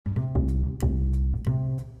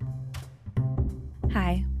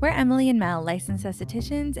Hi, we're Emily and Mel, licensed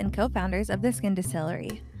estheticians and co-founders of The Skin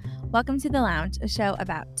Distillery. Welcome to The Lounge, a show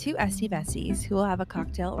about two ST besties who will have a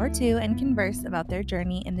cocktail or two and converse about their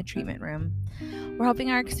journey in the treatment room. We're hoping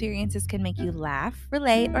our experiences can make you laugh,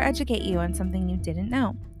 relate, or educate you on something you didn't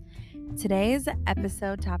know. Today's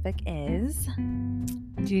episode topic is...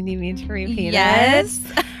 Do you need me to repeat Yes.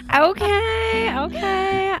 it?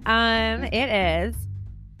 Okay. It is.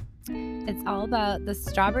 It's all about the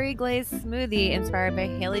strawberry glaze smoothie inspired by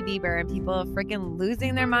Hailey Bieber and people freaking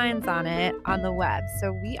losing their minds on it on the web.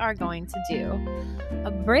 So we are going to do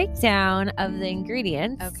a breakdown of the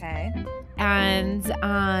ingredients. Okay. And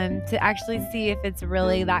to actually see if it's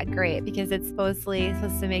really that great, because it's supposed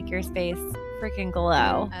to make your face freaking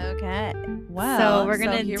glow. Okay. Well, so we're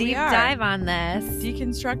gonna deep dive on this.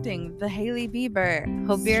 Deconstructing the Hailey Bieber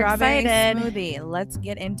Hope you're strawberry excited. smoothie. Let's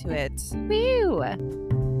get into it. Woo!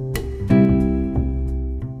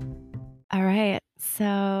 All right.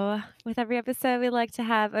 So with every episode, we like to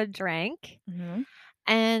have a drink. Mm-hmm.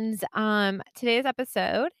 And today's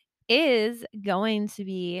episode is going to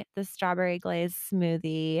be the strawberry glaze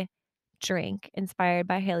smoothie drink inspired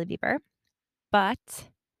by Hailey Bieber. But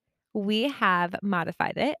we have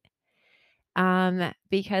modified it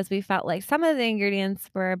because we felt like some of the ingredients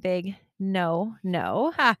were a big no.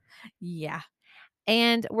 Yeah.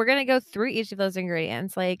 And we're going to go through each of those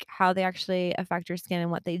ingredients, like how they actually affect your skin and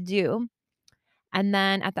what they do. And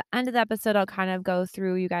then at the end of the episode, I'll kind of go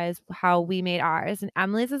through you guys how we made ours. And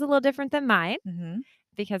Emily's is a little different than mine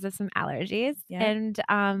because of some allergies. Yep. And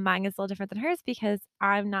mine is a little different than hers because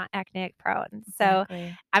I'm not acne prone. Exactly.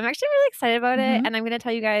 So I'm actually really excited about it. And I'm going to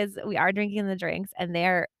tell you guys, we are drinking the drinks and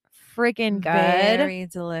they're freaking good. Very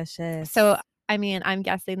delicious. So, I mean, I'm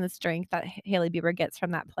guessing this drink that Hailey Bieber gets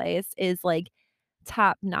from that place is like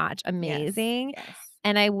top notch, amazing. Yes.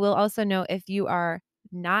 And I will also note, if you are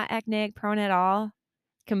not acne prone at all,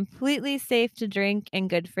 completely safe to drink and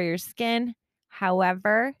good for your skin.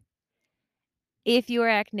 However, if you are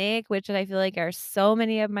acneic, which I feel like are so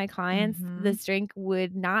many of my clients, this drink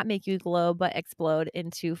would not make you glow, but explode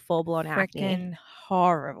into full-blown acne. Freaking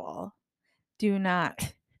horrible. Do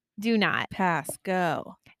not pass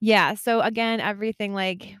go. Yeah. So again, everything,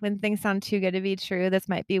 like when things sound too good to be true, this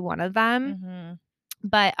might be one of them.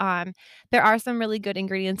 But there are some really good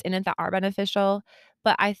ingredients in it that are beneficial.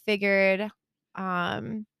 But I figured,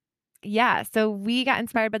 so we got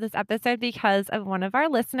inspired by this episode because of one of our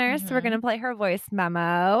listeners. So we're going to play her voice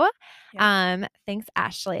memo. Yeah. Thanks,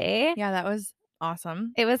 Ashley. Yeah, that was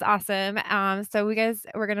awesome. It was awesome. So we're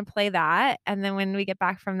going to play that. And then when we get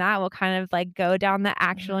back from that, we'll kind of like go down the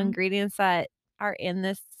actual ingredients that are in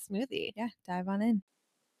this smoothie. Yeah, dive on in.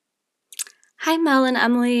 Hi, Mel and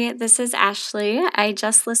Emily. This is Ashley. I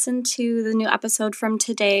just listened to the new episode from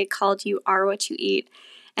today called You Are What You Eat,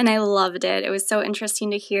 and I loved it. It was so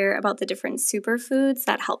interesting to hear about the different superfoods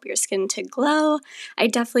that help your skin to glow. I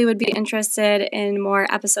definitely would be interested in more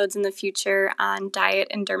episodes in the future on diet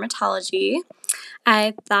and dermatology.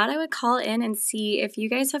 I thought I would call in and see if you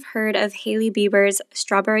guys have heard of Hailey Bieber's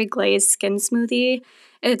strawberry glaze skin smoothie.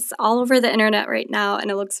 It's all over the internet right now,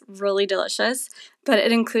 and it looks really delicious, but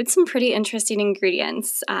it includes some pretty interesting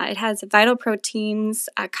ingredients. It has vital proteins,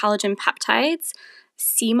 collagen peptides,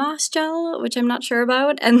 sea moss gel, which I'm not sure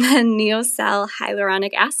about, and then neocell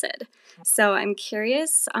hyaluronic acid. So I'm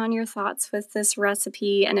curious on your thoughts with this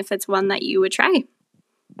recipe and if it's one that you would try.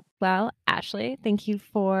 Well, Ashley, thank you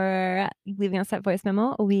for leaving us that voice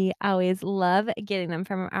memo. We always love getting them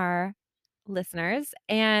from our listeners.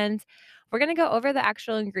 And we're going to go over the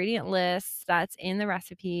actual ingredient list that's in the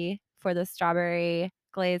recipe for the strawberry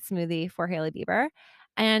glaze smoothie for Hailey Bieber.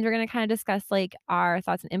 And we're going to kind of discuss like our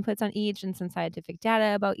thoughts and inputs on each and some scientific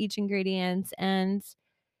data about each ingredient and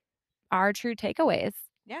our true takeaways.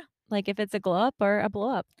 Yeah. Like if it's a glow up or a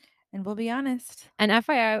blow up. And we'll be honest. And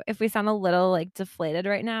FYI, if we sound a little like deflated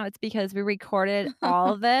right now, it's because we recorded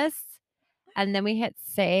all of this and then we hit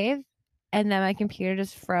save and then my computer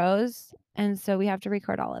just froze. And so we have to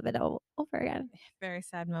record all of it over again. Very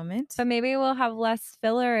sad moment. But maybe we'll have less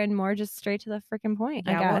filler and more just straight to the freaking point,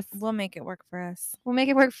 I guess. We'll make it work for us. We'll make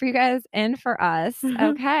it work for you guys and for us.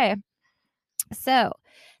 Okay. So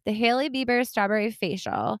the Hailey Bieber strawberry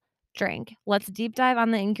facial drink. Let's deep dive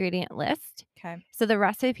on the ingredient list. Okay. So the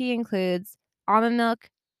recipe includes almond milk,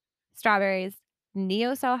 strawberries,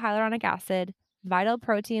 neocell hyaluronic acid, vital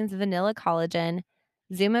proteins, vanilla collagen,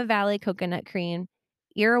 Zuma Valley coconut cream,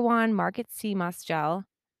 Erewhon market sea moss gel,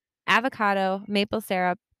 avocado, maple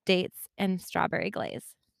syrup, dates, and strawberry glaze.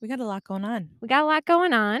 We got a lot going on.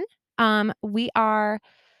 We are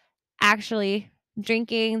actually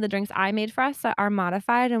drinking the drinks I made for us that are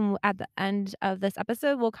modified. And at the end of this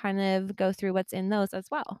episode, we'll kind of go through what's in those as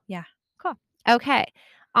well. Yeah. Cool. Okay.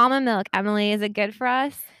 Almond milk. Emily, is it good for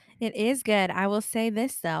us? It is good. I will say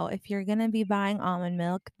this, though. If you're going to be buying almond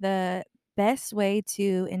milk, the best way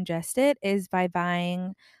to ingest it is by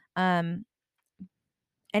buying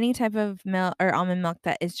any type of milk or almond milk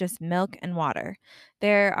that is just milk and water.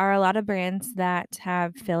 There are a lot of brands that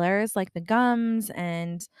have fillers like the gums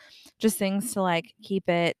and just things to like keep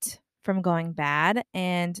it from going bad,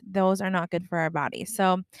 and those are not good for our body.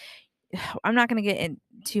 So I'm not going to get in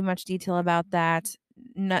too much detail about that.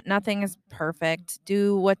 Nothing is perfect.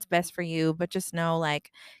 Do what's best for you, but just know like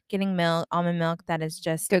getting almond milk that is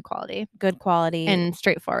just Good quality and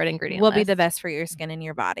straightforward ingredient will be list. the best for your skin and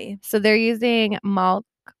your body. So they're using Malk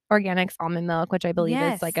Organics almond milk, which I believe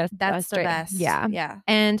is like that's straight, the best. Yeah.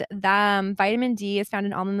 And the vitamin D is found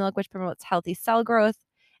in almond milk, which promotes healthy cell growth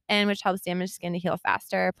and which helps damaged skin to heal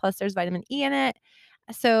faster. Plus, there's vitamin E in it.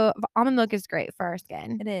 So almond milk is great for our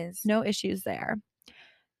skin. It is. No issues there.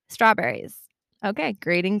 Strawberries. Okay,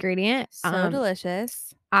 great ingredient. So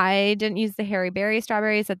delicious. I didn't use the hairy berry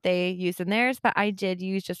strawberries that they use in theirs, but I did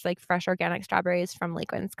use just like fresh organic strawberries from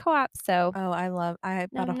Lakeland's Co-op. So I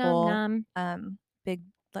bought a whole big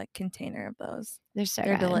like container of those.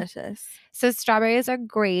 They're delicious. So strawberries are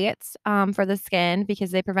great for the skin because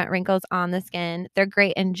they prevent wrinkles on the skin. They're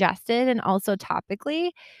great ingested and also topically.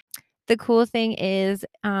 The cool thing is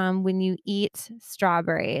when you eat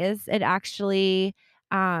strawberries, it actually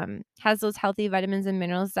has those healthy vitamins and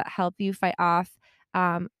minerals that help you fight off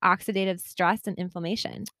oxidative stress and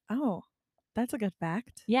inflammation. Oh, that's a good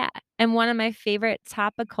fact. Yeah. And one of my favorite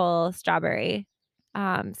topical strawberry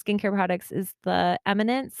skincare products is the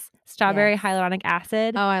Eminence Strawberry Hyaluronic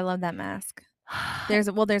Acid. Oh, I love that mask. There's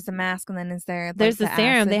the mask, and then there's the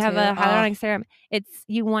serum. They have a hyaluronic serum.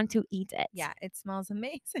 You want to eat it. Yeah, it smells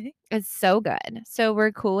amazing. It's so good. So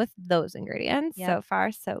we're cool with those ingredients. Yep. So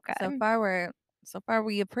far, so good. So far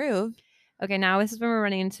we approve. Okay, now this is when we're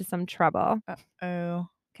running into some trouble. Oh,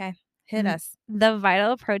 okay. Hit us. The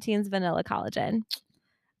Vital Proteins Vanilla Collagen.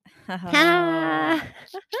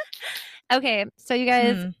 Okay, so you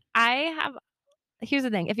guys, here's the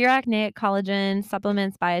thing. If you're acneic, collagen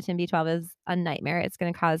supplements, biotin B12 is a nightmare. It's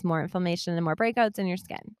going to cause more inflammation and more breakouts in your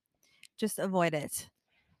skin. Just avoid it.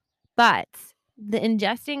 But the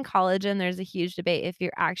ingesting collagen, there's a huge debate if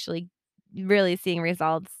you're actually really seeing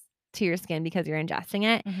results to your skin because you're ingesting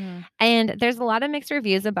it. And there's a lot of mixed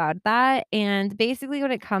reviews about that. And basically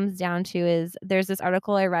what it comes down to is there's this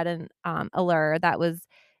article I read in Allure that was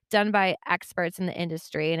done by experts in the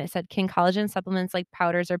industry. And it said, can collagen supplements like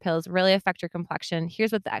powders or pills really affect your complexion?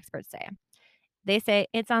 Here's what the experts say. They say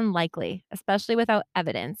it's unlikely, especially without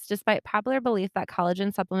evidence. Despite popular belief that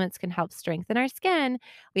collagen supplements can help strengthen our skin,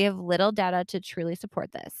 we have little data to truly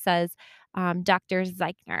support this, says Dr.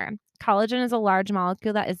 Zeichner. Collagen is a large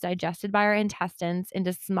molecule that is digested by our intestines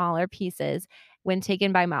into smaller pieces when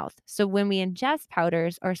taken by mouth. So when we ingest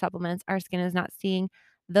powders or supplements, our skin is not seeing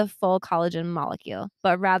the full collagen molecule,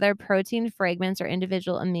 but rather protein fragments or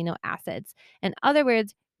individual amino acids. In other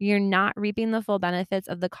words, you're not reaping the full benefits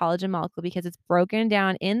of the collagen molecule because it's broken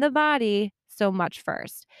down in the body so much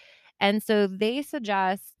first. And so they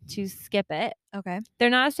suggest to skip it. Okay.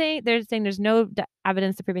 They're saying there's no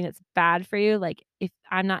evidence to proving it's bad for you. Like if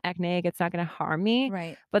I'm not acneic, it's not going to harm me.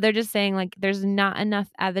 Right. But they're just saying like there's not enough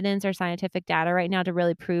evidence or scientific data right now to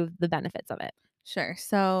really prove the benefits of it. Sure.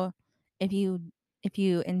 So if you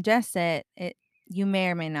ingest it, you may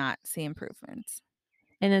or may not see improvements.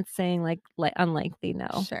 And it's saying like unlikely,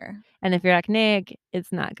 no. Sure. And if you're acneic,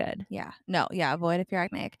 it's not good. Yeah. No. Yeah. Avoid if you're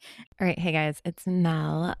acneic. All right. Hey guys, it's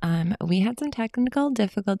Mel. We had some technical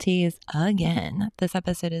difficulties again. This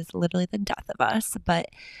episode is literally the death of us, but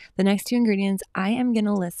the next two ingredients I am going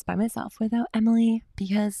to list by myself without Emily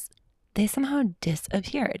because they somehow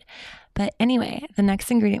disappeared. But anyway, the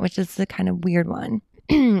next ingredient, which is the kind of weird one,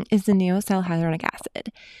 is the Neocell hyaluronic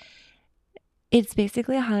acid. It's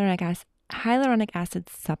basically a hyaluronic acid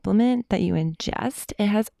supplement that you ingest. It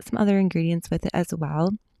has some other ingredients with it as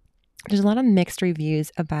well. There's a lot of mixed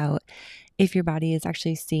reviews about if your body is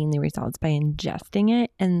actually seeing the results by ingesting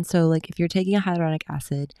it. And so like if you're taking a hyaluronic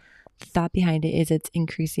acid, the thought behind it is it's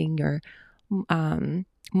increasing your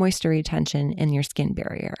moisture retention in your skin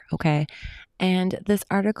barrier. Okay. And this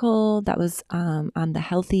article that was on The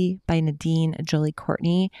Healthy by Nadine Jolie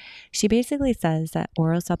Courtney, she basically says that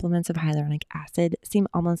oral supplements of hyaluronic acid seem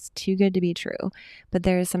almost too good to be true, but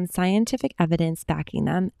there is some scientific evidence backing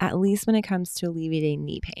them, at least when it comes to alleviating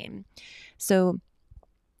knee pain. So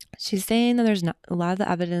she's saying that there's not a lot of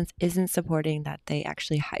the evidence isn't supporting that they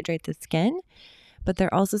actually hydrate the skin, but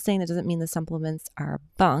they're also saying that doesn't mean the supplements are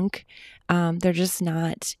bunk. They're just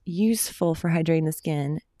not useful for hydrating the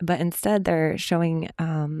skin, but instead they're showing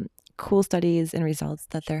cool studies and results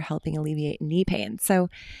that they're helping alleviate knee pain. So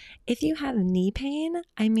if you have knee pain,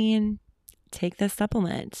 I mean, take this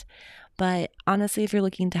supplement. But honestly, if you're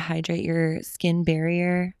looking to hydrate your skin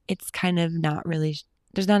barrier, it's kind of not really,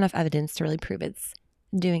 there's not enough evidence to really prove it's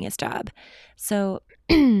doing its job. So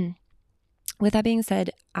with that being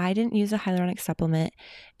said, I didn't use a hyaluronic supplement.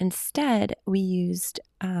 Instead, we used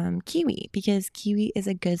kiwi because kiwi is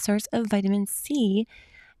a good source of vitamin C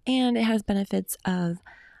and it has benefits of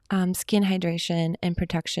skin hydration and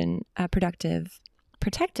protective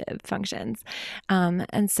functions.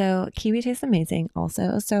 And so kiwi tastes amazing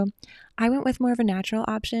also. So I went with more of a natural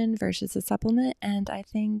option versus a supplement, and I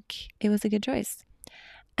think it was a good choice.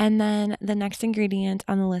 And then the next ingredient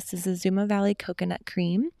on the list is the Zuma Valley coconut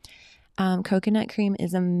cream. Coconut cream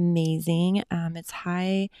is amazing. It's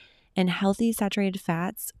high in healthy saturated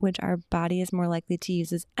fats, which our body is more likely to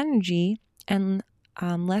use as energy and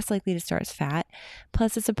less likely to store as fat.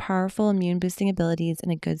 Plus, it's a powerful immune boosting abilities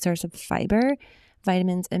and a good source of fiber,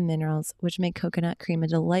 vitamins, and minerals, which make coconut cream a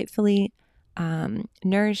delightfully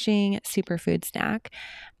nourishing superfood snack.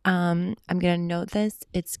 I'm going to note this.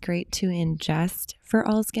 It's great to ingest for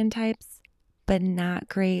all skin types, but not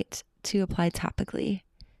great to apply topically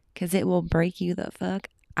because it will break you the fuck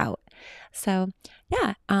out. So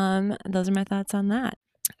yeah, those are my thoughts on that.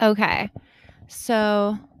 Okay.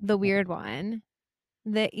 So the weird one,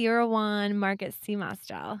 the Erewhon Market Sea Moss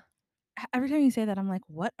Gel. Every time you say that, I'm like,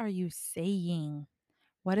 what are you saying?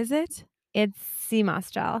 What is it? It's sea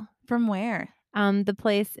moss gel. From where? The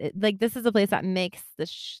place, this is the place that makes the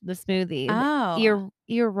smoothie. Oh.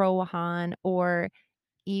 Erewhon or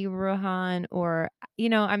I'm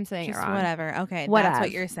saying Just it wrong. whatever. Okay, Whatever. that's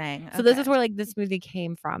what you're saying. So this is where the smoothie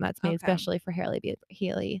came from. That's made Okay. especially for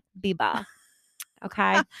Hailey Bieber.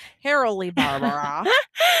 Okay. Hailey Barbara.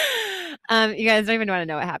 You guys don't even want to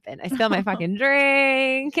know what happened. I spilled my fucking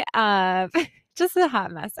drink. Just a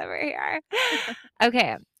hot mess over here.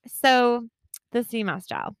 Okay. So the sea moss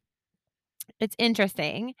gel. It's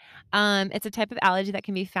interesting. It's a type of algae that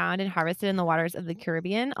can be found and harvested in the waters of the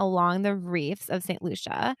Caribbean along the reefs of St.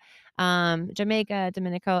 Lucia, Jamaica,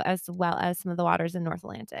 Dominico, as well as some of the waters in North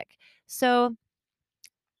Atlantic. So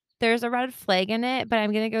there's a red flag in it, but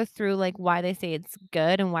I'm going to go through why they say it's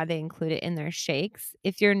good and why they include it in their shakes.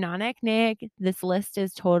 If you're non-acneic, this list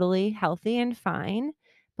is totally healthy and fine,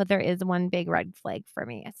 but there is one big red flag for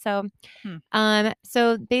me. So,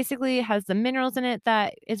 so basically it has the minerals in it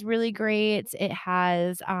that is really great. It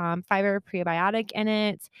has fiber prebiotic in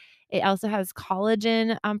it. It also has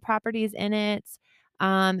collagen properties in it.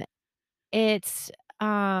 It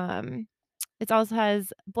also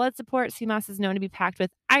has blood support. Sea moss is known to be packed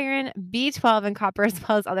with iron, B12, and copper, as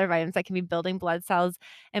well as other vitamins that can be building blood cells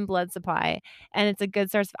and blood supply. And it's a good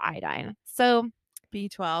source of iodine. So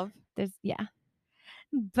B12. Yeah.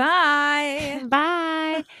 Bye.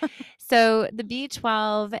 Bye. So the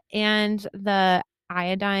B12 and the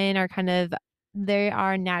iodine are they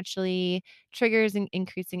are naturally triggers in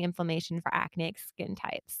increasing inflammation for acneic skin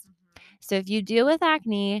types. So if you deal with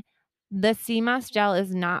acne, the sea moss gel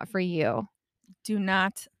is not for you. Do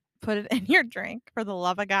not put it in your drink, for the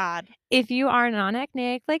love of God. If you are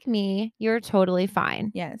non-acneic like me, you're totally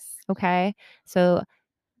fine. Yes. Okay. So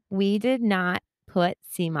we did not put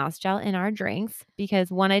sea moss gel in our drinks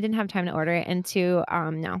because one, I didn't have time to order it, and two,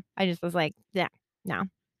 no, I just was like, yeah, no.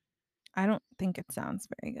 I don't think it sounds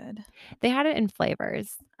very good. They had it in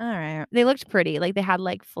flavors. All right. They looked pretty. They had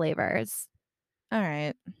flavors. All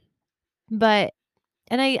right. But,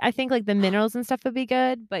 and I think the minerals and stuff would be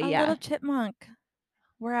good, but A little chipmunk.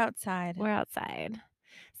 We're outside. We're outside.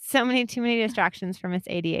 Too many distractions for Miss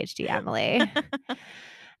ADHD, Emily.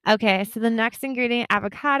 Okay, so the next ingredient,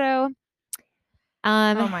 avocado.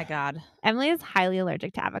 Oh my God. Emily is highly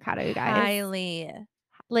allergic to avocado, you guys. Highly.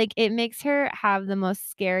 It makes her have the most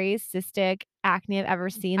scary cystic acne I've ever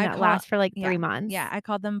seen that lasts for 3 months. Yeah, I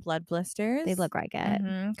called them blood blisters. They look like it.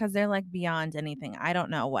 Because they're beyond anything. I don't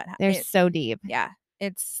know what. They're so deep. Yeah.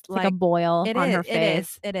 It's like a boil on her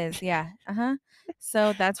face. It is. Yeah.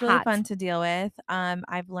 So that's really fun to deal with.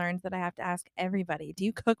 I've learned that I have to ask everybody, do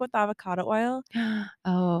you cook with avocado oil?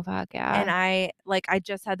 Oh, fuck yeah. And I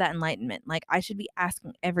just had that enlightenment. I should be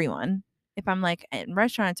asking everyone if I'm in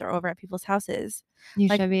restaurants or over at people's houses. You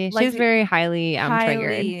should be. She's very highly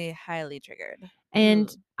triggered. Highly triggered.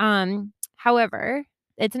 And however,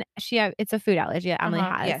 it's a food allergy that Emily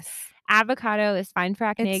has. Yes. Avocado is fine for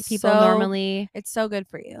acneic people normally. It's so good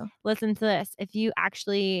for you. Listen to this. If you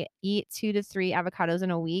actually eat 2 to 3 avocados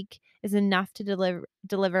in a week, is enough to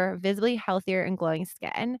deliver visibly healthier and glowing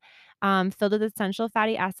skin. Filled with essential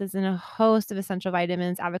fatty acids and a host of essential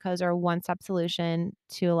vitamins, avocados are a one-stop solution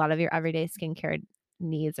to a lot of your everyday skincare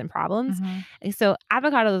needs and problems. Mhm. And so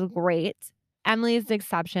avocado is great. Emily is the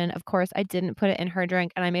exception. Of course, I didn't put it in her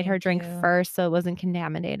drink, and I made her Thank drink you. first so it wasn't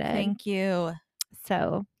contaminated. Thank you.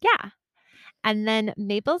 So, yeah. And then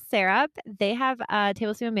maple syrup, they have a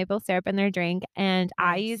tablespoon of maple syrup in their drink, and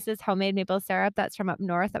I use Nice. this homemade maple syrup that's from up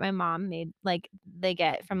north that my mom made, like, they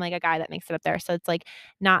get from, like, a guy that makes it up there, so it's, like,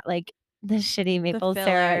 not, like, the shitty The maple syrup.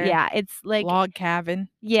 filler. Yeah, it's, like Log cabin.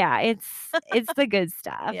 yeah, it's the good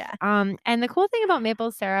stuff. Yeah. And the cool thing about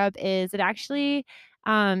maple syrup is it actually,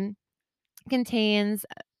 um, contains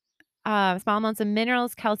small amounts of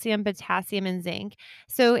minerals, calcium, potassium, and zinc.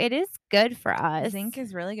 So it is good for us. Zinc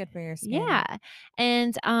is really good for your skin. Yeah.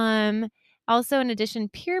 And also, in addition,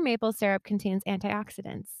 pure maple syrup contains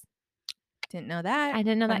antioxidants. Didn't know that. I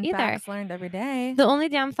didn't know that Fun either. facts learned every day. The only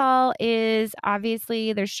downfall is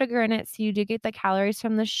obviously there's sugar in it, so you do get the calories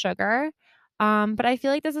from the sugar. But I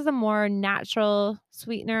feel like this is a more natural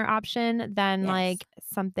sweetener option than Yes. like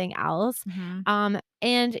something else. Mhm.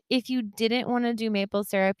 And if you didn't want to do maple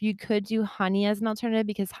syrup, you could do honey as an alternative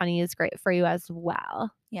because honey is great for you as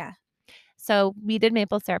well. Yeah. So we did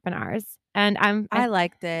maple syrup in ours, and I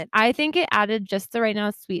liked it. I think it added just the right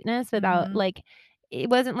amount of sweetness without Mhm. like it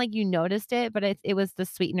wasn't like you noticed it, but it was the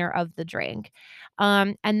sweetener of the drink.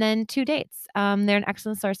 And then 2 dates. They're an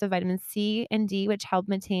excellent source of vitamin C and D, which help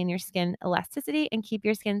maintain your skin elasticity and keep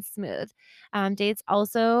your skin smooth. Dates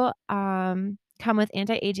also come with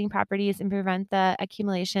anti-aging properties and prevent the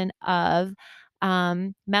accumulation of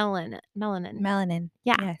melanin. Melanin.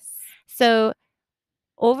 Yeah. Yes. So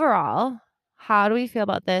overall, how do we feel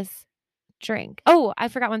about this drink? Oh, I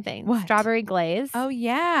forgot one thing. What? Strawberry glaze. Oh,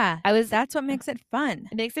 yeah. That's what makes it fun.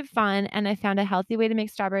 It makes it fun, and I found a healthy way to make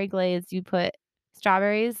strawberry glaze. You put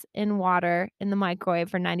strawberries in water in the microwave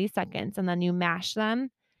for 90 seconds, and then you mash them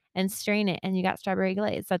and strain it, and you got strawberry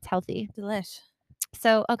glaze. That's healthy. Delish.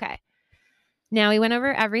 So, okay. Now we went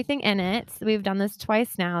over everything in it. We've done this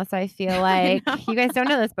twice now, so I feel I like know. you guys don't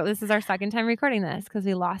know this, but this is our second time recording this because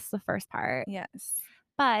we lost the first part. Yes.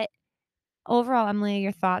 But overall, Emily,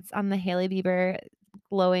 your thoughts on the Hailey Bieber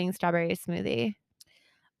glowing strawberry smoothie?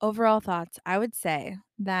 Overall thoughts, I would say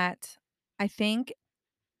that I think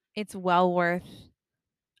it's well worth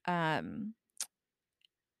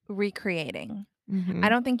recreating. I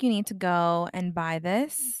don't think you need to go and buy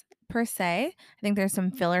this per se. I think there's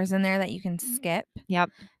some fillers in there that you can skip. Yep.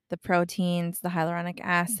 The proteins, the hyaluronic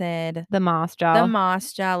acid, The moss the gel.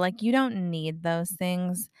 moss gel. Like, you don't need those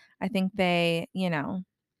things. I think they,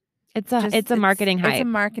 It's a marketing it's a hype.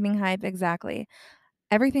 marketing hype, exactly.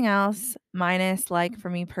 Everything else, minus, like, for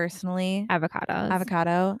me personally, Avocados.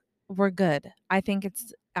 avocado, we're good. I think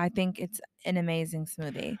it's an amazing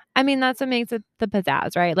smoothie. I mean, that's what makes it the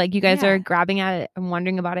pizzazz, right? Like, you guys Yeah. are grabbing at it and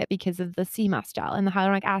wondering about it because of the sea moss gel and the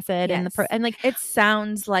hyaluronic acid and Yes. and like It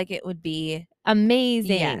sounds like it would be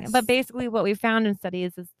amazing. yes. But basically what we found in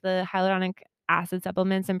studies is the hyaluronic acid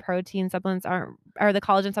supplements and protein supplements or the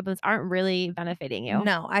collagen supplements aren't really benefiting you.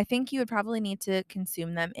 No, I think you would probably need to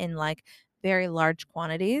consume them in, like, very large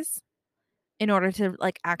quantities in order to,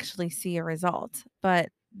 like, actually see a result. But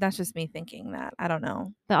that's just me thinking that. I don't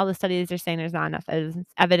know. But all the studies are saying there's not enough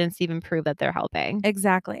evidence to even prove that they're helping.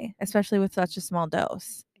 Exactly, especially with such a small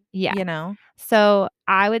dose. Yeah. You know? So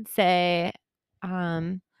I would say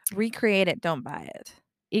Recreate it, don't buy it.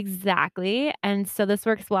 exactly. And so this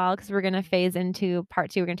works well because we're going to phase into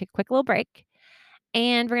part 2. We're going to take a quick little break.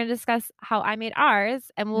 And we're going to discuss how I made ours.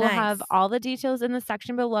 And we'll have Nice. all the details in the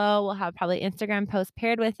section below. We'll have probably Instagram post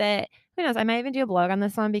paired with it. Who knows? I might even do a blog on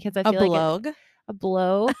this one because I A feel like blog? a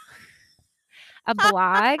blog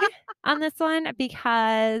on this one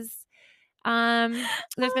because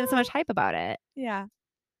there's been so much hype about it. Yeah.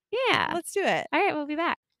 Yeah. Let's do it. All right, we'll be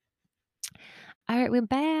back. All right, we're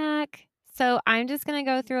back. So I'm just going to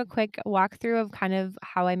go through a quick walkthrough of kind of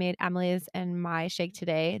how I made Emily's and my shake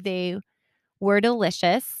today. They were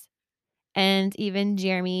delicious. And even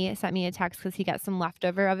Jeremy sent me a text because he got some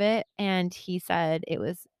leftover of it, and he said it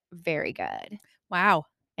was very good. Wow.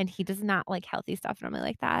 And he does not like healthy stuff normally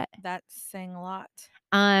like that. That's saying a lot.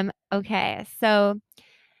 Okay, so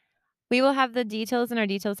we will have the details in our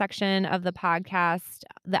details section of the podcast,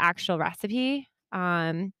 the actual recipe.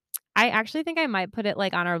 I actually think I might put it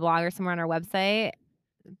like on our blog or somewhere on our website,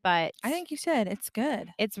 but I think you should. It's good.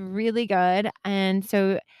 it's really good. And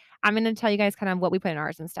so I'm going to tell you guys kind of what we put in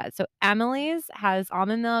ours instead. So Emily's has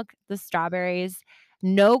almond milk, the strawberries,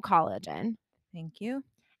 no collagen. Thank you.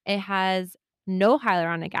 It has no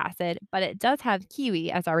hyaluronic acid, but it does have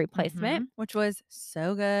kiwi as our replacement. Which was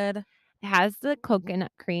so good. It has the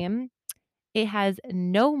coconut cream. It has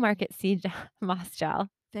no market seed moss gel.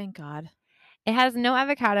 Thank God. It has no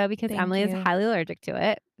avocado because Thank Emily is you. highly allergic to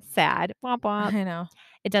it. Sad. Womp womp. I know.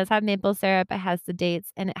 It does have maple syrup. It has the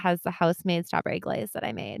dates, and it has the house-made strawberry glaze that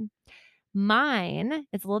I made. Mine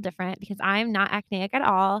is a little different because I'm not acneic at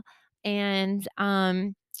all, and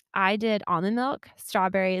I did almond milk,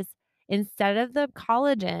 strawberries. Instead of the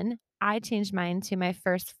collagen, I changed mine to my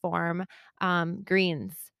First Form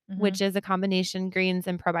greens, which is a combination greens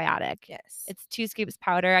and probiotic. Yes. It's 2 scoops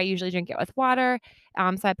powder. I usually drink it with water,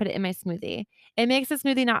 so I put it in my smoothie. It makes the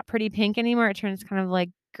smoothie not pretty pink anymore. It turns kind of like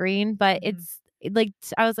green, but it's like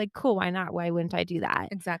I was like, cool, why not? Why wouldn't I do that?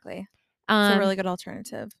 Exactly. It's a really good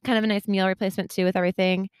alternative. Kind of a nice meal replacement too with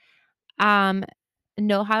everything. No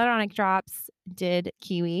hyaluronic drops, did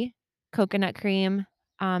kiwi, coconut cream,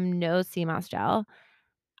 no sea moss gel.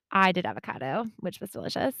 I did avocado, which was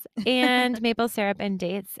delicious, and maple syrup and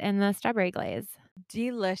dates and the strawberry glaze.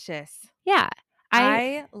 Delicious. Yeah.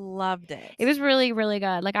 I loved it. It was really, really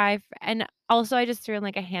good. Like and also I just threw in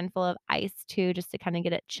like a handful of ice too, just to kind of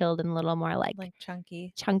get it chilled and a little more like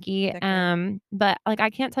chunky. chunky. Thicker. But like I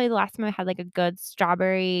can't tell you the last time I had like a good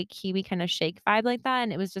strawberry kiwi kind of shake vibe like that,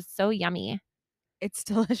 and it was just so yummy. It's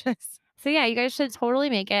delicious. So yeah, you guys should totally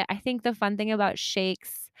make it. I think the fun thing about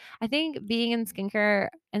shakes, I think being in skincare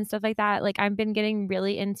and stuff like that, like I've been getting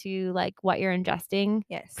really into like what you're ingesting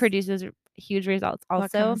Yes. produces huge results also.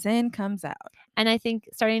 What comes in comes out. And I think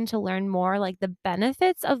starting to learn more like the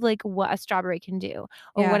benefits of like what a strawberry can do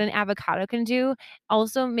or what an avocado can do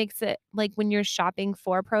also makes it like when you're shopping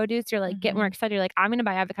for produce, you're like get more excited. You're like, I'm going to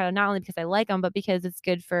buy avocado not only because I like them, but because it's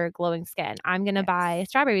good for glowing skin. I'm going to buy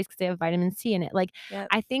strawberries because they have vitamin C in it. Like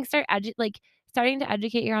I think starting to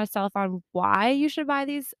educate yourself on why you should buy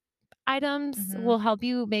these items will help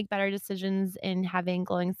you make better decisions in having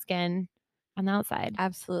glowing skin on the outside.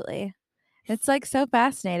 Absolutely. It's like so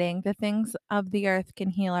fascinating. The things of the earth can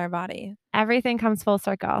heal our body. Everything comes full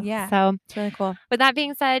circle. Yeah. So it's really cool. With that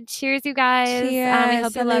being said, cheers, you guys. Cheers. We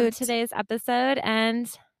hope you loved today's episode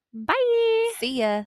and bye. See ya.